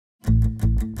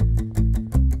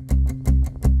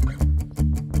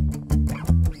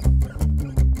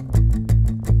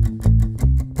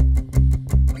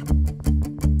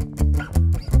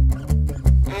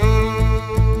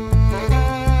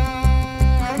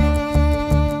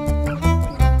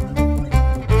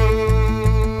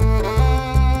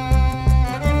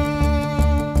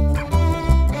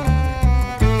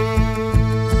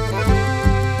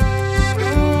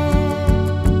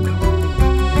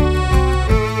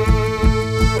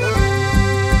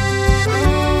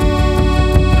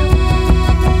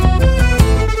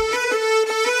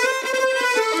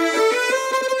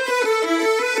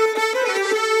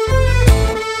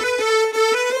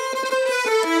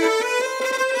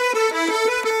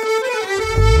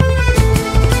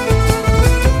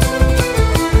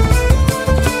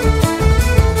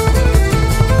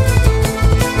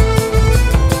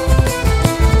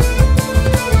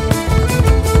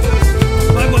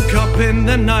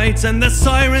night and the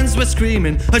sirens were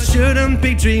screaming. I shouldn't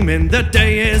be dreaming, the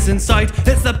day is in sight.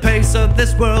 It's the pace of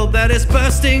this world that is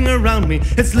bursting around me.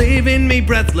 It's leaving me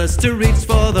breathless to reach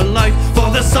for the light. For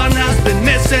the sun has been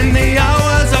missing, the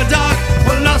hours are dark.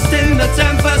 We're lost in the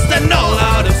tempest and all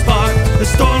out of spark. The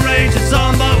storm rages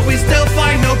on but we still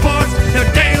find no port. Now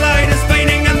daylight is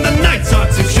fading and the nights are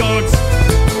too short.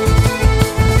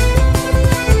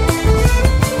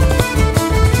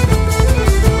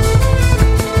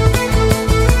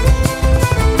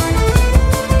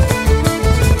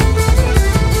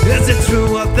 Is it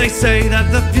true what they say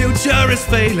that the future is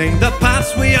failing? The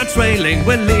paths we are trailing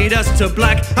will lead us to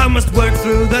black. I must work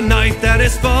through the night that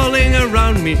is falling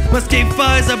around me. Must keep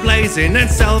fires ablazing and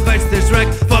salvage this wreck.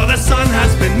 For the sun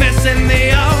has been missing,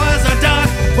 the hours are dark.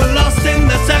 We're lost in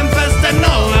the tempest and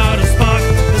all